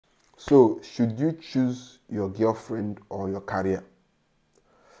So, should you choose your girlfriend or your career?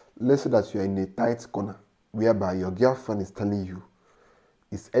 Let's say that you're in a tight corner whereby your girlfriend is telling you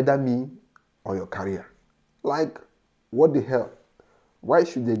it's either me or your career. Like, what the hell? Why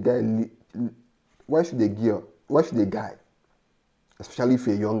should a guy, why should a guy, especially if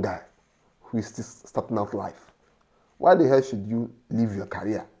you're a young guy who is still starting out life, why the hell should you leave your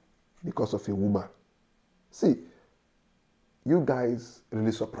career because of a woman? See, you guys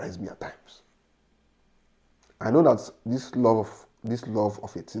really surprise me at times. I know that this love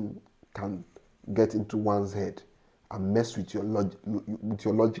of a thing can get into one's head and mess with your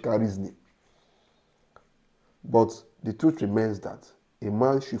logical reasoning. But the truth remains that a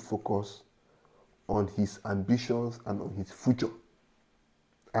man should focus on his ambitions and on his future.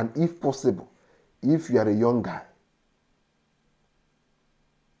 And if possible, if you are a young guy,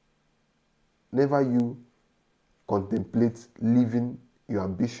 never you contemplate leaving your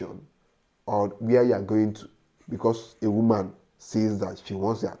ambition or where you are going to because a woman says that she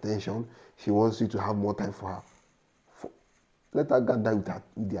wants your attention, she wants you to have more time for her. Let her go and die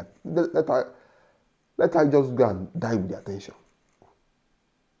let her just go and die with the attention.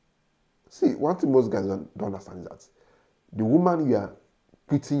 See, one thing most guys don't understand is that the woman you are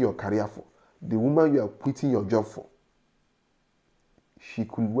quitting your career for, the woman you are quitting your job for, she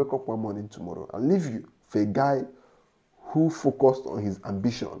could wake up one morning tomorrow and leave you for a guy who focused on his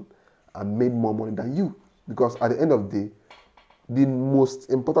ambition and made more money than you. Because at the end of the day, the most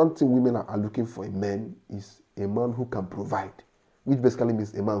important thing women are looking for in men is a man who can provide, which basically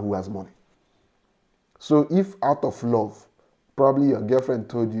means a man who has money. So if out of love, probably your girlfriend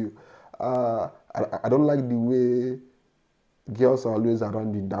told you, I don't like the way girls are always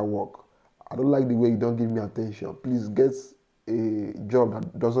around in that work. I don't like the way you don't give me attention. Please get a job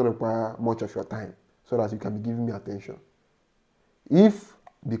that doesn't require much of your time so that you can be giving me attention. If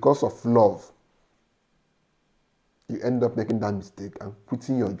because of love, you end up making that mistake and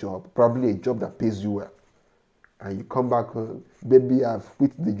quitting your job, probably a job that pays you well, and you come back home, baby, I've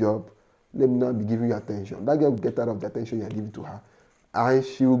quit the job, let me not be giving you attention. That girl will get out of the attention you're giving to her, and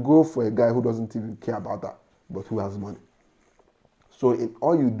she will go for a guy who doesn't even care about her, but who has money. So in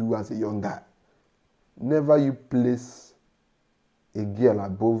all you do as a young guy, never you place a girl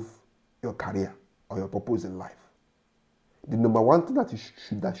above your career or your purpose in life. The number one thing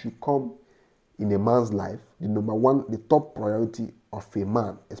that should come in a man's life, the top priority of a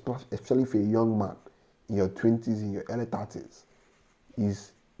man, especially for a young man in your 20s, in your early 30s,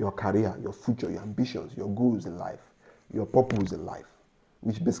 is your career, your future, your ambitions, your goals in life, your purpose in life,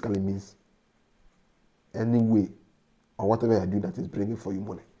 which basically means any way or whatever you're doing that is bringing for you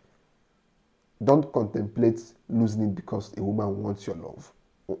money. Don't contemplate losing it because a woman wants your love,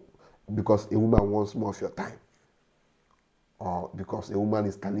 or because a woman wants more of your time, or because a woman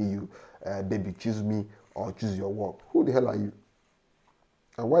is telling you, baby, choose me or choose your work. Who the hell are you?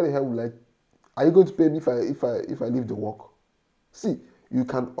 And why the hell are you going to pay me if I leave the work? See, you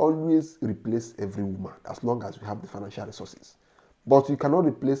can always replace every woman as long as you have the financial resources. But you cannot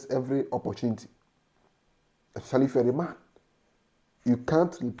replace every opportunity, especially if you're a man. You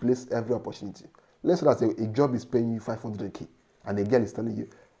can't replace every opportunity. Let's say that a job is paying you 500k and a girl is telling you,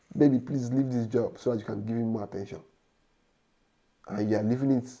 baby, please leave this job so that you can give him more attention. And you are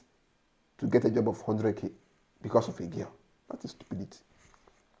leaving it to get a job of 100k because of a girl. That is stupidity.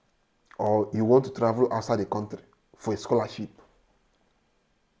 Or you want to travel outside the country for a scholarship,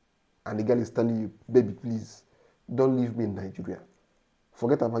 and the girl is telling you, baby, please don't leave me in Nigeria.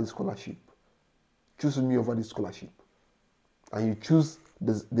 Forget about the scholarship. Choose me over the scholarship. And you choose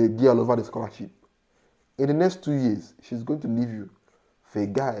the girl over the scholarship. In the next 2 years, she's going to leave you for a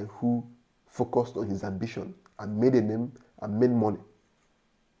guy who focused on his ambition and made a name and made money,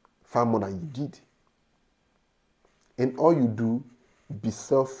 far more than you did. In all you do, be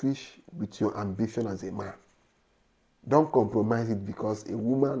selfish with your ambition as a man. Don't compromise it because a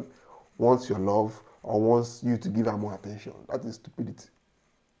woman wants your love or wants you to give her more attention. That is stupidity.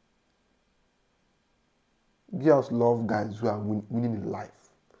 Girls love guys who are winning in life.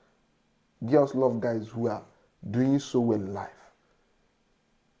 Girls love guys who are doing so well in life.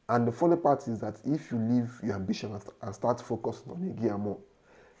 And the funny part is that if you leave your ambition and start focusing on a girl more,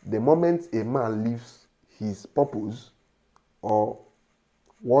 the moment a man leaves his purpose or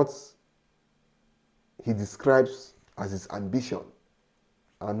what he describes as his ambition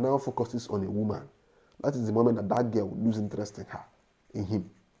and now focuses on a woman, that is the moment that girl will lose interest in him.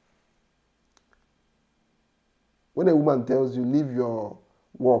 When a woman tells you, leave your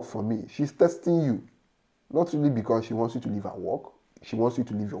work for me, she's testing you. Not really because she wants you to leave her work. She wants you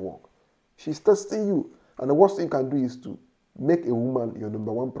to leave your work. She's testing you. And the worst thing you can do is to Make a woman your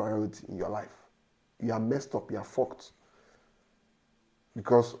number one priority in your life. You are messed up, you are fucked.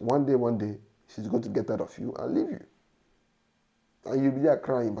 Because one day, she's going to get out of you and leave you. And you'll be there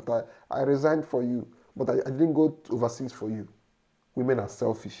crying, but I resigned for you, but I didn't go overseas for you. Women are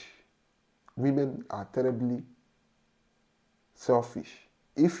selfish. Women are terribly selfish.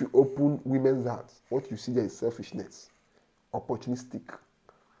 If you open women's hearts, what you see there is selfishness, opportunistic.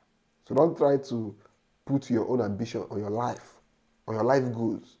 So don't try to put your own ambition or your life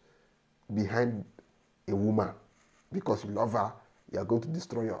goals behind a woman because you love her. You are going to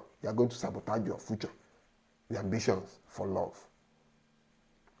destroy her. You are going to sabotage your future, your ambitions for love.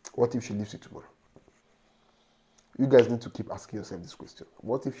 What if she leaves you tomorrow? You guys need to keep asking yourself this question.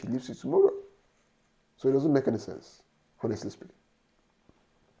 What if she leaves you tomorrow? So it doesn't make any sense, honestly speaking.